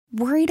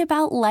Worried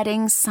about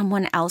letting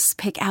someone else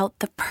pick out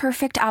the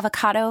perfect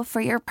avocado for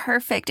your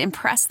perfect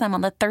impress them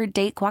on the third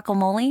date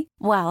guacamole?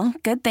 Well,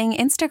 good thing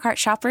Instacart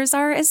shoppers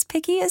are as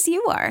picky as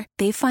you are.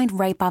 They find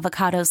ripe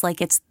avocados like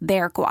it's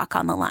their guac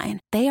on the line.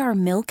 They are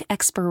milk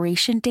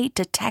expiration date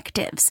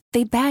detectives.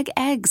 They bag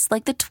eggs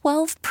like the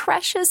 12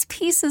 precious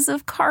pieces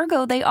of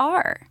cargo they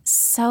are.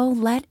 So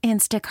let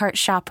Instacart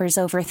shoppers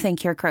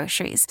overthink your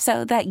groceries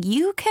so that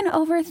you can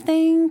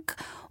overthink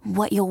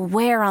what you'll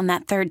wear on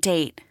that third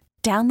date.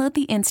 Download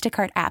the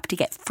Instacart app to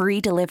get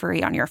free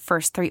delivery on your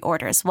first 3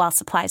 orders while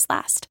supplies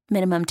last.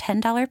 Minimum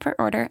 $10 per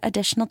order.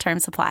 Additional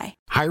terms apply.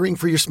 Hiring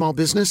for your small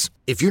business?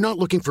 If you're not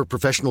looking for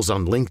professionals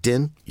on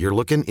LinkedIn, you're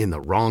looking in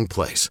the wrong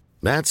place.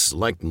 That's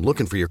like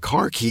looking for your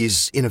car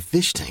keys in a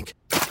fish tank.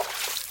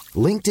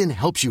 LinkedIn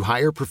helps you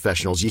hire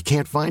professionals you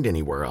can't find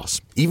anywhere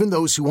else, even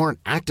those who aren't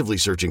actively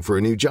searching for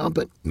a new job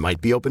but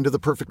might be open to the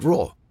perfect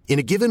role. In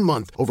a given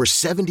month, over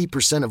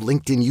 70% of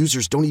LinkedIn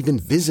users don't even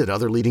visit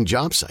other leading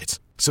job sites.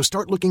 So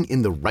start looking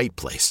in the right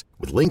place.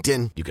 With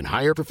LinkedIn, you can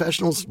hire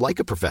professionals like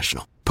a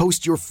professional.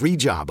 Post your free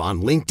job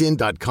on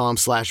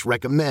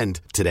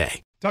linkedin.com/recommend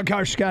today. Doug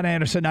Carr, Scott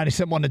Anderson,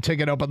 97.1 The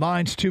Ticket. Open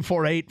lines,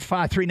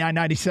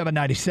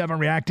 248-539-9797.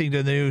 Reacting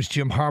to the news,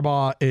 Jim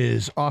Harbaugh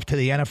is off to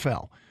the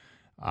NFL.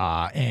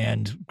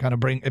 And kind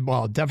of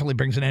definitely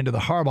brings an end to the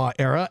Harbaugh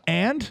era.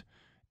 And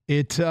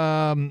it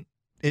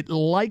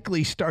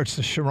likely starts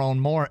the Sherrone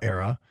Moore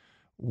era.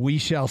 We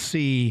shall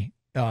see.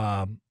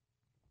 But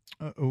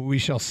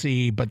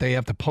they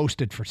have to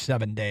post it for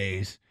 7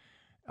 days.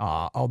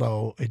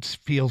 Although it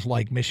feels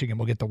like Michigan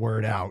will get the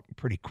word out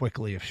pretty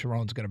quickly if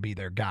Sherrone's going to be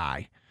their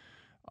guy.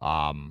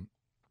 And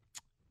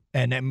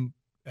then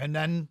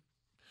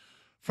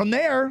from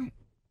there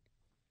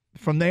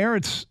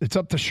it's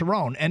up to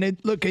Sherrone. And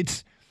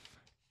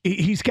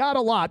he's got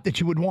a lot that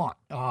you would want.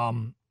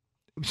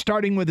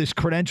 Starting with his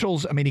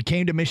credentials. I mean, he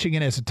came to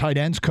Michigan as a tight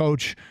ends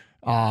coach.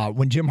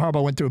 When Jim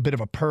Harbaugh went through a bit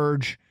of a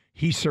purge,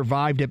 he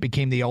survived it,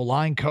 became the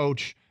O-line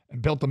coach, and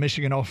built the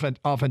Michigan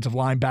offensive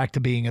line back to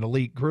being an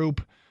elite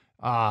group.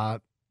 Then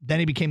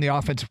he became the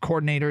offensive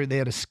coordinator. They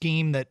had a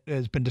scheme that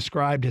has been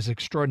described as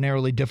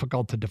extraordinarily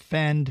difficult to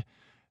defend.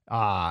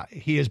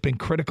 He has been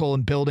critical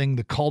in building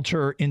the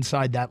culture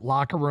inside that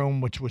locker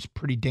room, which was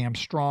pretty damn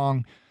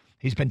strong.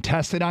 He's been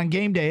tested on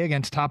game day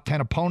against top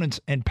 10 opponents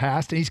and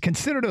passed, and he's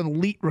considered an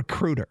elite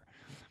recruiter.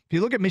 If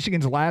you look at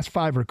Michigan's last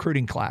 5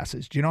 recruiting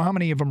classes, do you know how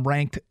many of them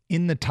ranked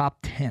in the top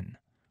 10?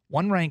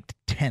 One ranked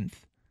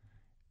 10th,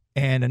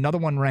 and another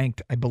one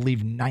ranked, I believe,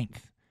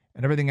 9th,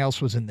 and everything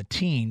else was in the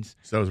teens.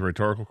 So that was a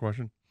rhetorical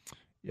question?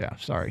 Yeah,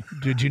 sorry.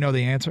 Did you know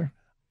the answer?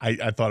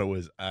 I thought it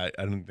was. I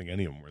didn't think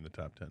any of them were in the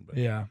top 10. But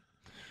yeah.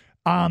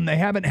 They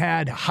haven't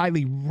had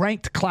highly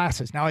ranked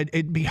classes. Now,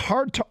 it'd be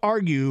hard to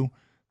argue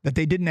that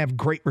they didn't have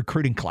great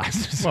recruiting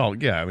classes. Well,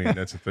 yeah, I mean,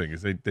 that's the thing,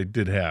 is they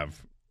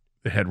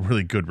had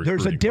really good recruiting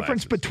There's a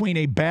difference classes. between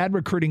a bad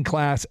recruiting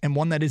class and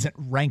one that isn't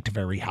ranked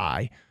very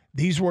high.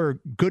 These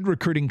were good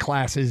recruiting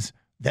classes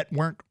that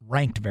weren't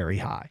ranked very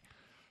high.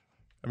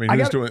 I mean,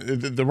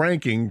 the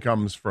ranking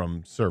comes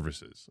from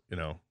services, you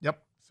know.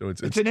 Yep. So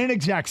it's an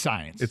inexact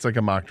science. It's like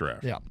a mock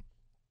draft. Yeah.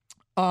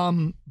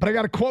 But I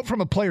got a quote from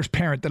a player's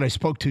parent that I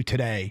spoke to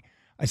today.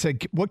 I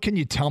said, "What can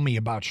you tell me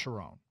about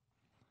Sherrone?"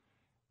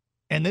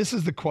 And this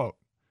is the quote.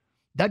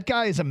 "That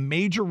guy is a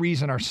major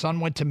reason our son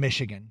went to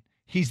Michigan.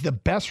 He's the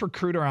best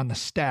recruiter on the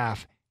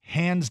staff,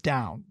 hands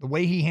down. The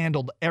way he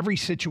handled every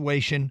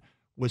situation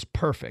was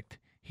perfect.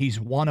 He's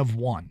one of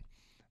one."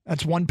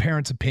 That's one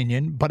parent's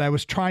opinion, but I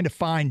was trying to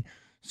find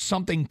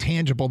something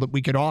tangible that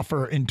we could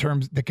offer in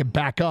terms that could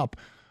back up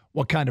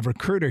what kind of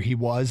recruiter he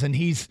was. And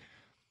he's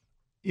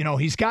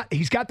got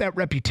that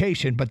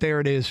reputation, but there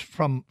it is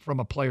from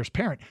a player's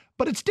parent.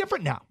 But it's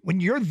different now. When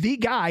you're the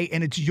guy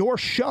and it's your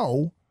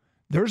show,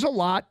 there's a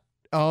lot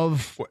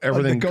of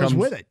everything that goes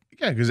with it.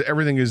 Yeah, because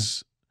everything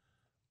is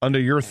under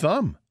your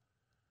thumb.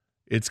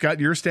 It's got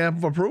your stamp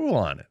of approval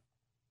on it.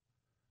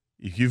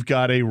 If you've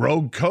got a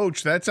rogue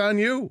coach, that's on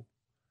you.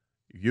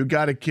 If you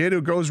got a kid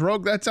who goes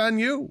rogue, that's on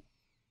you.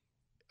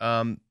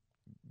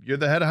 You're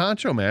the head of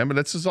honcho, man, but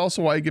this is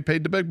also why you get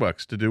paid the big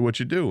bucks to do what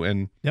you do.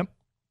 And yep,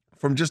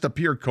 from just a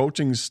pure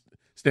coaching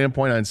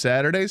standpoint on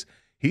Saturdays,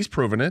 he's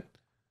proven it.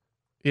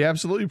 He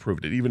absolutely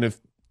proved it, even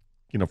if,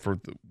 for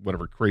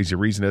whatever crazy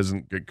reason,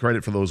 doesn't get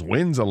credit for those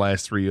wins the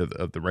last 3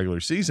 of the regular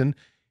season.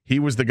 He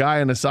was the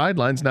guy on the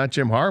sidelines, not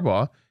Jim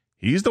Harbaugh.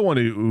 He's the one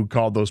who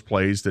called those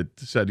plays that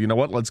said, you know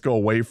what, let's go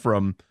away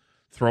from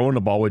throwing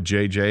the ball with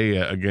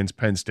JJ against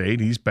Penn State.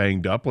 He's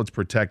banged up. Let's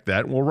protect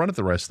that, and we'll run it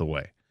the rest of the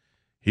way.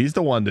 He's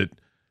the one that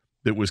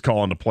was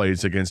calling the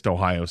plays against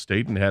Ohio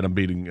State and had them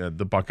beating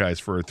the Buckeyes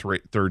for a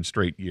third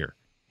straight year.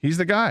 He's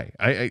the guy.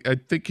 I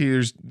think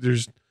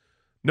there's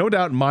no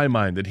doubt in my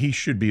mind that he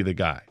should be the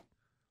guy.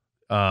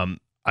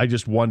 I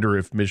just wonder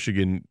if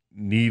Michigan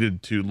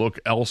needed to look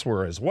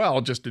elsewhere as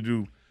well, just to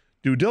do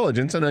due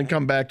diligence and then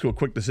come back to a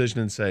quick decision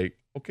and say,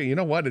 okay, you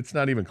know what? It's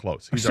not even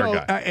close. He's our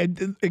guy.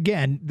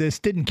 Again, this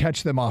didn't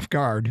catch them off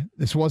guard.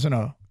 This wasn't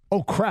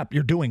oh crap,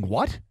 you're doing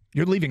what?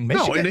 You're leaving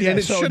Michigan. No, and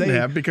it shouldn't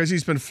have, because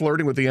he's been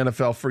flirting with the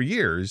NFL for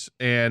years.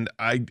 And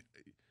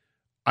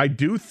I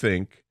do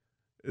think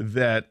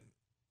that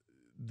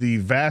the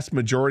vast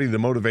majority of the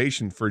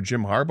motivation for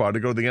Jim Harbaugh to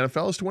go to the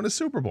NFL is to win a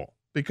Super Bowl,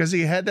 because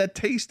he had that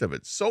taste of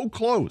it so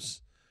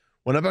close.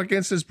 Went up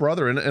against his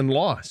brother and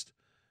lost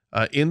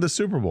in the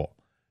Super Bowl.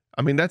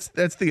 I mean, that's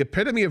the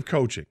epitome of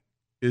coaching,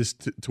 is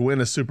to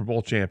win a Super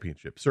Bowl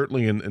championship,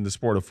 certainly in the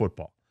sport of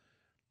football.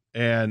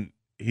 And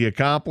he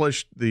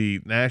accomplished the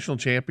national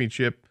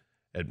championship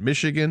at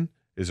Michigan.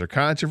 Is there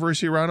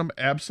controversy around him?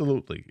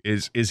 Absolutely.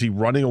 Is he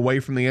running away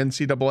from the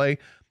NCAA?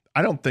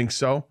 I don't think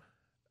so.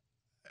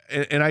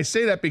 And I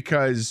say that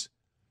because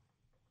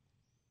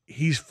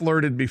he's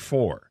flirted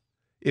before.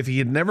 If he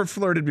had never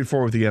flirted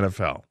before with the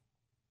NFL,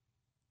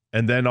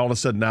 and then all of a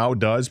sudden now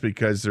does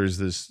because there's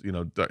this,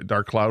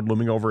 dark cloud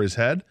looming over his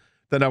head,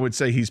 then I would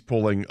say he's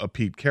pulling a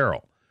Pete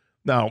Carroll.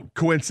 Now,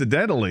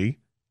 coincidentally,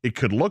 it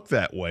could look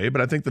that way, but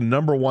I think the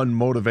number one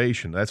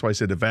motivation, that's why I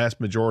said the vast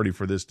majority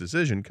for this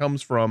decision,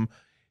 comes from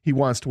he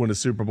wants to win a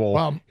Super Bowl.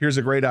 Well, here's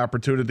a great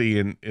opportunity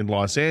in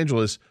Los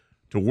Angeles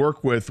to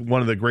work with one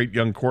of the great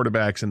young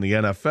quarterbacks in the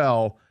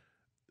NFL,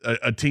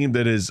 a team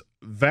that is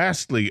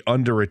vastly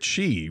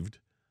underachieved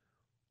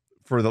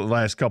for the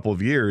last couple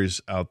of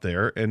years out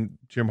there, and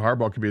Jim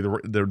Harbaugh could be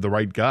the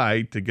right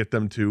guy to get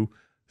them to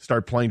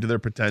start playing to their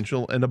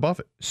potential and above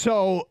it.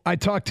 So I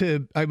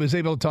was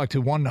able to talk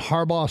to one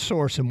Harbaugh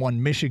source and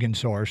one Michigan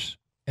source,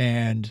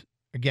 and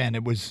again,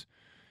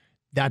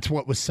 that's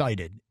what was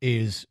cited,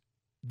 is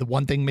the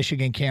one thing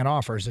Michigan can't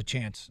offer is a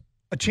chance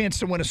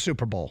to win a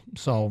Super Bowl.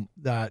 So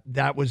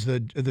that was the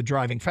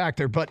driving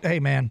factor. But hey,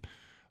 man,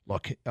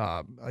 look,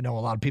 I know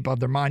a lot of people have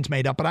their minds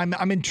made up, but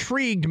I'm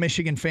intrigued,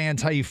 Michigan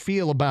fans, how you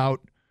feel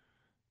about,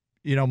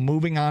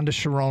 moving on to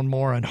Sherrone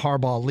Moore and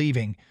Harbaugh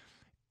leaving.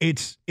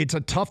 It's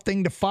a tough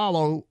thing to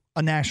follow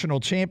a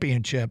national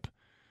championship,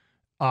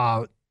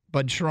 but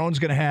Sherrone's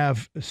going to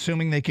have,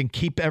 assuming they can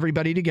keep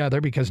everybody together,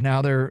 because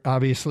now they're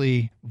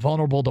obviously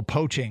vulnerable to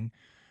poaching,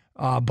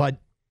 but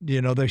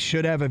they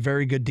should have a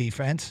very good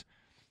defense.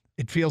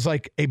 It feels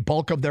like a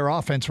bulk of their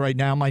offense right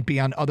now might be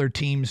on other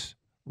teams'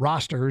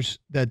 rosters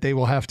that they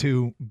will have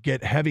to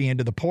get heavy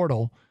into the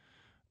portal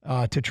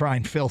to try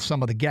and fill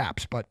some of the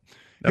gaps. But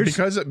now,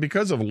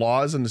 because of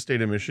laws in the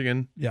state of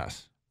Michigan,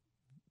 yes,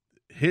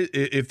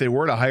 if they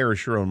were to hire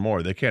Sherrone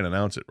Moore, they can't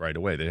announce it right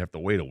away. They'd have to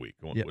wait a week,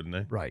 wouldn't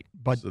they? Right.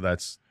 But so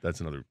that's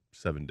another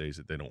 7 days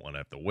that they don't want to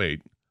have to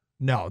wait.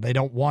 No, they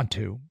don't want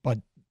to. But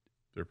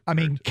I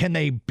mean, can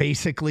they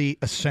basically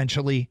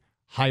essentially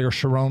hire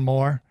Sherrone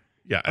Moore?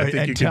 Yeah, I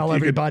think and tell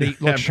everybody,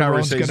 look,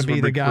 Sherrone's going to be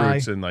the guy.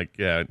 And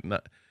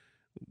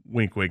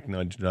wink, wink,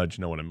 nudge, nudge.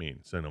 Know what I mean?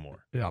 Say no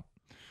more. Yep.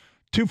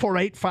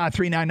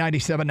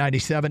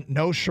 248-539-9797.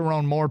 No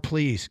Sherrone Moore,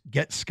 please.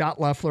 Get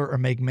Scott Loeffler or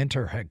make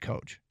Minter head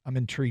coach. I'm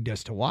intrigued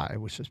as to why. I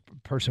wish this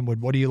person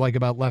would. What do you like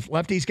about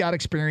Lefty's got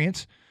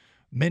experience.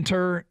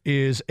 Minter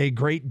is a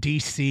great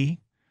DC.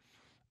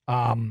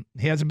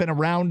 He hasn't been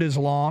around as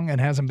long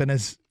and hasn't been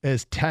as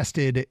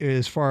tested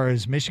as far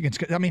as Michigan's.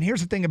 I mean,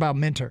 here's the thing about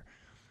Minter.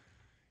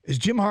 Is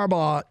Jim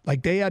Harbaugh,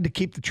 they had to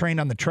keep the train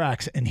on the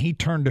tracks, and he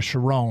turned to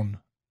Sherrone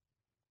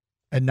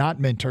and not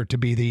Minter to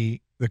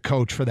be the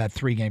coach for that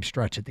 3-game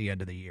stretch at the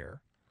end of the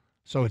year.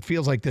 So it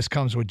feels like this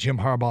comes with Jim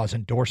Harbaugh's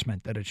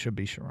endorsement that it should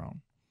be Sherrone.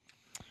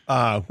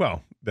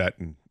 Well, that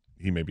and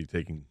he may be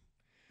taking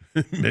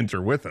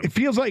Minter with him. It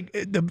feels like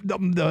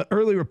the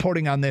early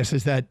reporting on this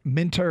is that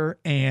Minter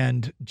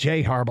and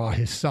Jay Harbaugh,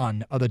 his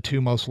son, are the two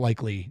most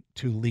likely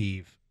to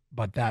leave.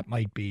 But that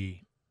might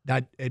be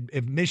that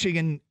if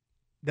Michigan.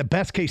 The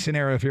best case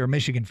scenario, if you're a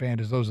Michigan fan,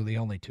 is those are the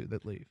only two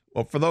that leave.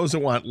 Well, for those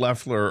that want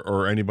Loeffler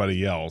or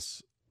anybody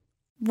else.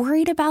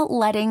 Worried about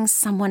letting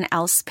someone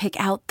else pick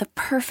out the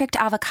perfect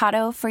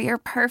avocado for your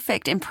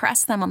perfect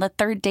impress them on the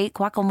third date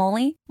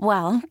guacamole?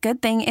 Well,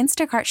 good thing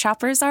Instacart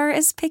shoppers are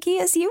as picky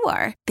as you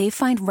are. They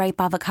find ripe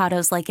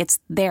avocados like it's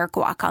their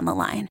guac on the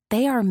line.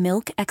 They are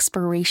milk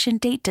expiration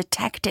date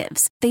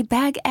detectives. They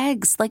bag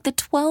eggs like the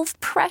 12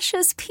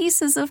 precious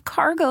pieces of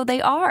cargo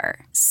they are.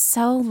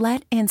 So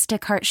let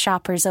Instacart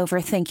shoppers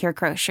overthink your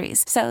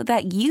groceries so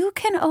that you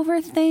can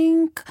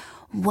overthink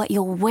what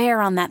you'll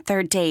wear on that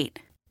third date.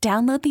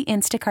 Download the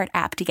Instacart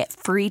app to get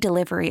free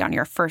delivery on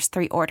your first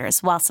 3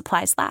 orders while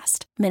supplies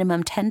last.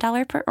 Minimum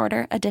 $10 per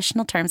order.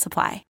 Additional terms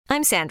apply.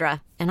 I'm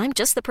Sandra, and I'm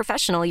just the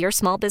professional your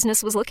small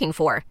business was looking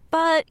for.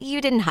 But you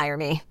didn't hire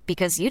me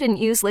because you didn't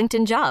use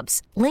LinkedIn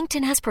Jobs.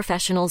 LinkedIn has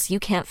professionals you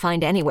can't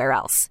find anywhere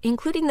else,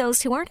 including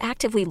those who aren't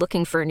actively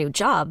looking for a new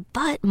job,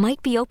 but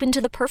might be open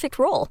to the perfect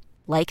role,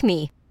 like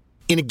me.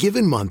 In a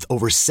given month,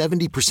 over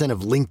 70%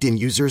 of LinkedIn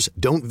users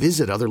don't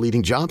visit other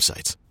leading job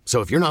sites. So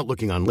if you're not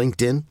looking on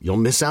LinkedIn, you'll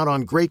miss out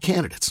on great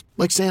candidates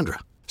like Sandra.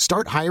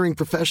 Start hiring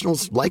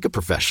professionals like a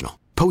professional.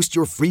 Post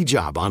your free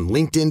job on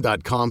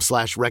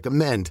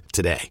linkedin.com/recommend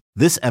today.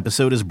 This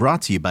episode is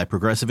brought to you by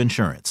Progressive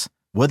Insurance.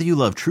 Whether you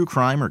love true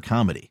crime or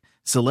comedy,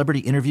 celebrity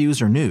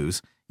interviews or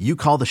news, you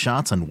call the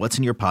shots on what's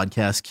in your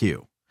podcast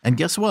queue. And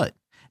guess what?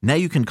 Now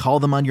you can call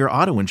them on your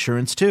auto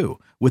insurance too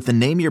with the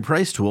Name Your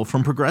Price tool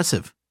from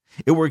Progressive.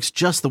 It works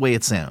just the way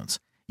it sounds.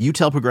 You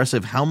tell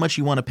Progressive how much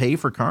you want to pay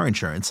for car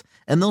insurance,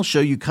 and they'll show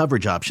you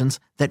coverage options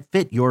that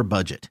fit your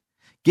budget.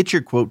 Get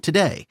your quote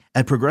today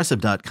at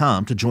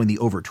Progressive.com to join the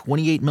over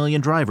 28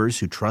 million drivers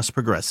who trust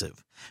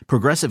Progressive.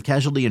 Progressive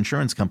Casualty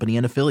Insurance Company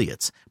and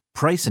Affiliates.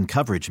 Price and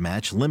coverage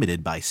match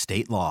limited by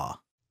state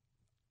law.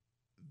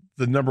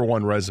 The number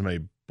one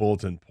resume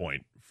bulletin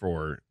point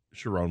for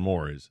Sherrone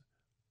Moore is,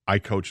 I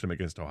coached him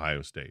against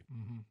Ohio State.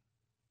 Mm-hmm.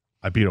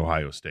 I beat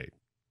Ohio State.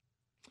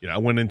 I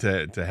went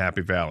into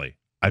Happy Valley.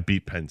 I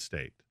beat Penn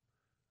State.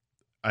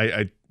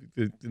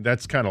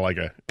 That's kind of like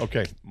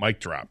okay, mic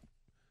drop.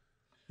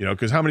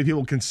 Because how many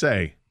people can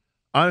say,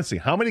 honestly,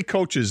 how many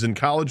coaches in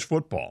college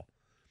football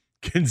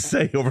can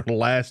say over the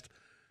last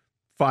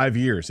 5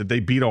 years that they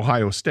beat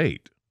Ohio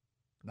State?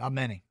 Not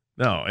many.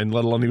 No, and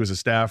let alone he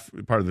was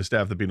part of the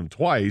staff that beat him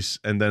twice,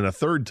 and then a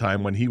third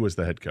time when he was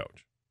the head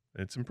coach.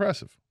 It's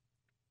impressive.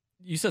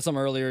 You said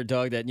something earlier,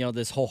 Doug, that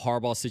this whole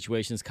Harbaugh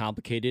situation is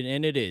complicated,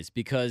 and it is,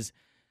 because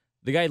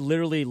the guy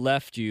literally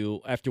left you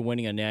after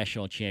winning a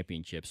national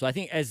championship. So I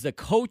think as the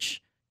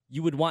coach,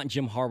 you would want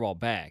Jim Harbaugh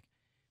back.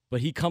 But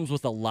he comes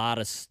with a lot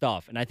of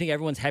stuff. And I think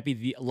everyone's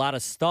happy a lot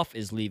of stuff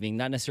is leaving,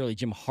 not necessarily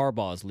Jim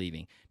Harbaugh is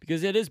leaving.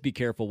 Because it is be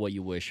careful what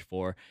you wish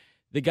for.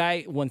 The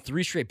guy won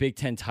 3 straight Big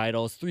Ten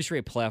titles, 3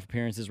 straight playoff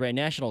appearances, right?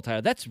 National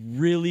title. That's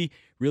really,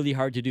 really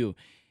hard to do.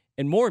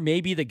 And Moore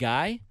may be the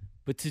guy,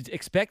 but to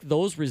expect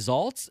those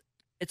results,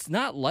 it's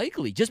not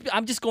likely.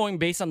 I'm just going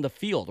based on the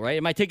field, right?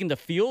 Am I taking the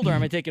field or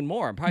am I taking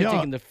Moore? I'm probably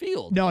taking the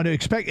field. No, to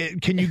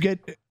expect, can you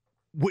get...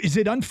 Is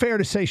it unfair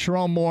to say,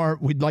 Sherrone Moore,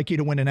 we'd like you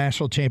to win a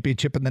national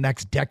championship in the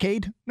next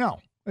decade? No,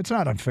 it's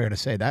not unfair to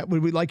say that.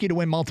 Would we like you to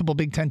win multiple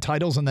Big Ten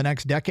titles in the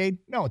next decade?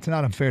 No, it's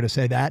not unfair to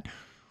say that.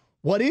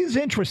 What is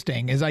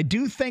interesting is I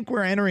do think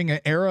we're entering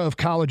an era of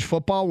college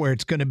football where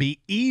it's going to be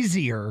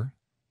easier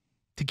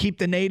to keep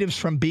the natives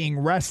from being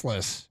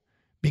restless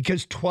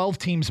because 12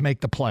 teams make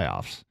the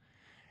playoffs.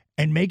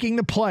 And making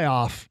the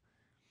playoff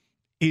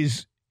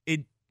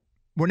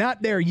we're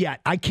not there yet.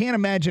 I can't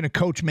imagine a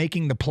coach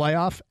making the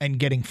playoff and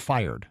getting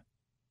fired,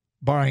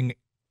 barring,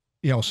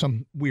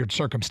 some weird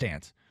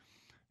circumstance.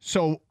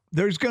 So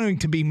there's going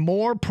to be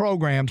more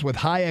programs with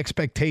high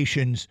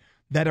expectations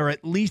that are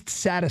at least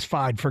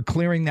satisfied for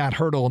clearing that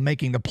hurdle and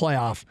making the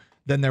playoff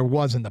than there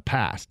was in the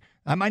past.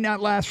 That might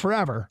not last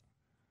forever,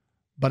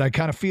 but I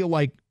kind of feel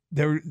like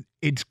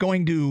it's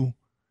going to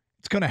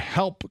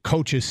help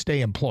coaches stay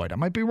employed. I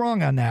might be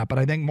wrong on that, but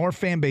I think more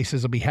fan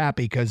bases will be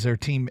happy because their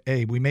team,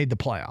 hey, we made the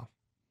playoff.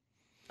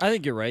 I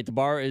think you're right. The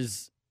bar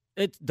is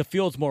the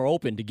field's more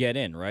open to get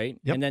in, right?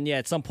 Yep. And then,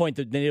 at some point,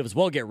 the natives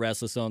will get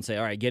restless and say,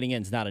 all right, getting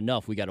in is not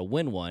enough. We got to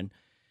win one.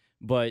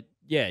 But,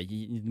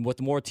 with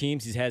more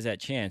teams, he has that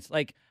chance.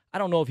 Like, I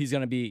don't know if he's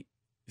going to be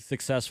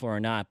successful or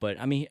not, but,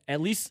 I mean,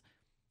 at least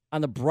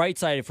on the bright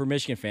side for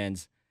Michigan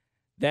fans,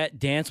 that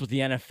dance with the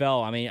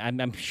NFL, I mean,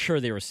 I'm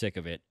sure they were sick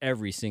of it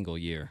every single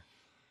year.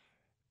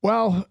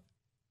 Well,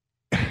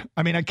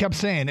 I mean, I kept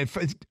saying, if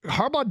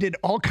Harbaugh did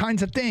all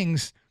kinds of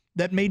things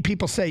that made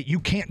people say,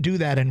 you can't do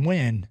that and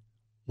win,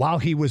 while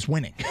he was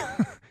winning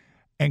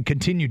and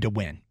continued to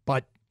win.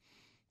 But,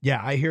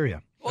 yeah, I hear you.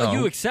 Well,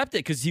 you accept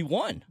it because he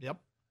won. Yep.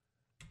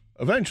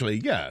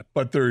 Eventually, yeah.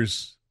 But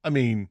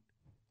can't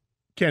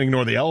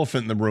ignore the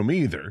elephant in the room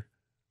either.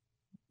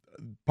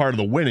 Part of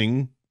the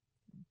winning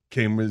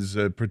came as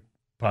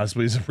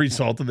possibly as a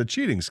result of the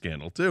cheating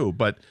scandal, too.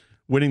 But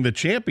winning the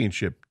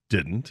championship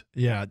didn't.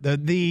 Yeah.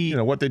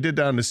 What they did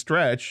down the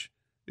stretch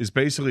is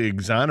basically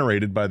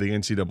exonerated by the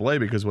NCAA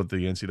because what the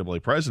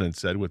NCAA president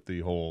said with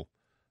the whole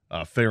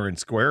fair and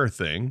square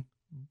thing,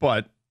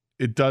 but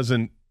it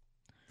doesn't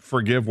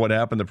forgive what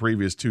happened the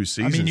previous 2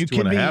 seasons,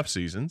 2.5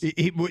 seasons.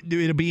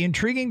 It'll be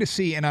intriguing to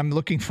see, and I'm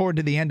looking forward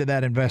to the end of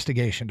that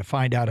investigation to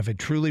find out if it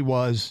truly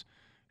was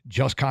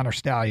just Connor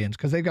Stallions,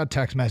 because they've got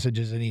text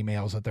messages and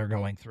emails that they're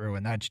going through,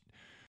 and that's...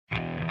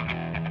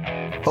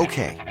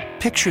 Okay,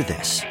 picture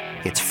this.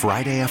 It's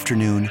Friday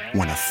afternoon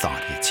when a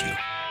thought hits you.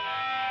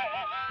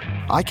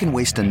 I can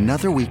waste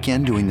another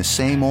weekend doing the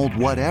same old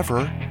whatever,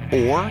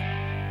 or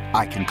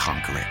I can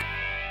conquer it.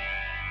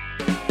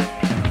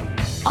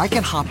 I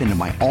can hop into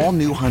my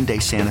all-new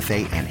Hyundai Santa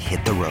Fe and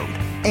hit the road.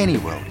 Any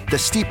road. The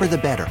steeper, the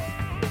better.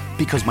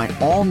 Because my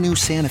all-new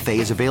Santa Fe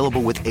is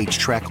available with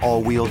H-Track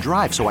all-wheel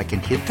drive, so I can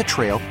hit the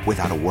trail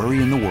without a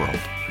worry in the world.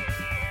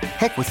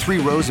 Heck, with 3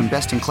 rows and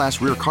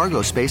best-in-class rear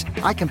cargo space,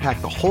 I can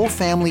pack the whole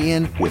family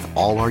in with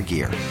all our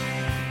gear.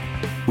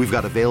 We've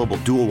got available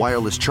dual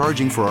wireless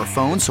charging for our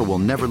phones, so we'll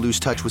never lose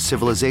touch with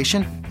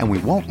civilization, and we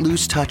won't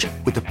lose touch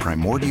with the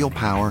primordial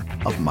power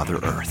of Mother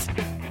Earth.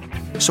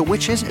 So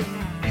which is it?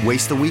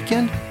 Waste the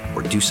weekend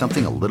or do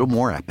something a little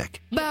more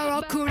epic?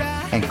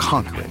 And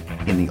conquer it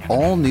in the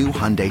all-new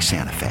Hyundai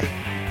Santa Fe.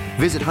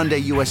 Visit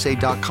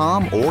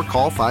HyundaiUSA.com or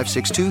call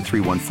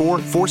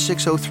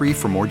 562-314-4603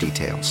 for more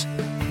details.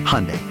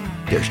 Hyundai,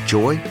 there's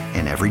joy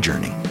in every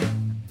journey.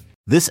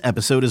 This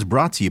episode is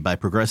brought to you by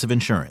Progressive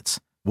Insurance.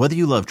 Whether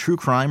you love true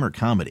crime or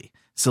comedy,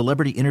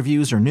 celebrity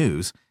interviews or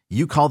news,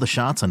 you call the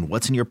shots on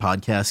what's in your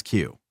podcast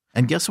queue.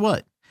 And guess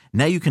what?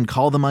 Now you can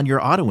call them on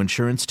your auto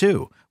insurance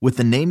too with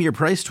the Name Your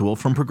Price tool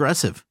from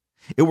Progressive.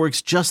 It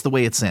works just the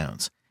way it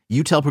sounds.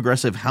 You tell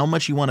Progressive how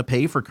much you want to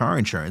pay for car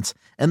insurance,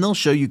 and they'll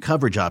show you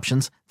coverage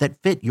options that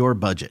fit your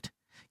budget.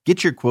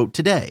 Get your quote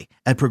today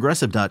at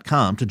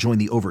Progressive.com to join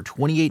the over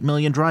 28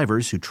 million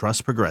drivers who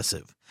trust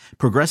Progressive.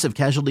 Progressive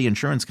Casualty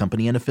Insurance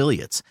Company and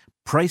Affiliates.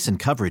 Price and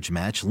coverage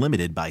match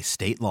limited by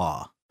state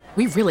law.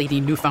 We really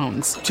need new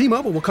phones.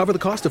 T-Mobile will cover the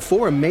cost of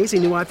 4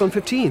 amazing new iPhone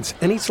 15s,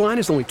 and each line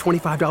is only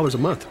 $25 a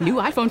month. New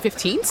iPhone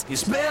 15s?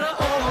 It's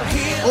better over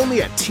here.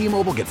 Only at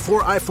T-Mobile, get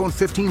 4 iPhone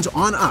 15s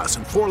on us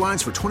and 4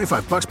 lines for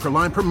 $25 per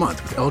line per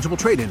month with eligible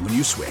trade-in when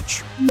you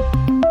switch.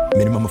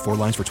 Minimum of 4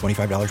 lines for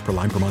 $25 per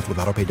line per month with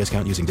autopay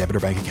discount using debit or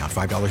bank account.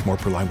 $5 more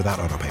per line without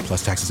autopay,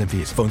 plus taxes and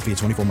fees. Phone fee at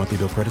 24 monthly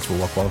bill credits for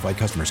well-qualified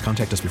customers.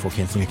 Contact us before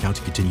canceling account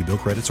to continue bill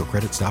credits or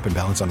credit stop and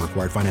balance on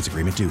required finance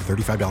agreement due.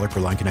 $35 per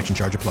line connection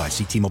charge applies.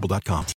 See T-Mobile.com.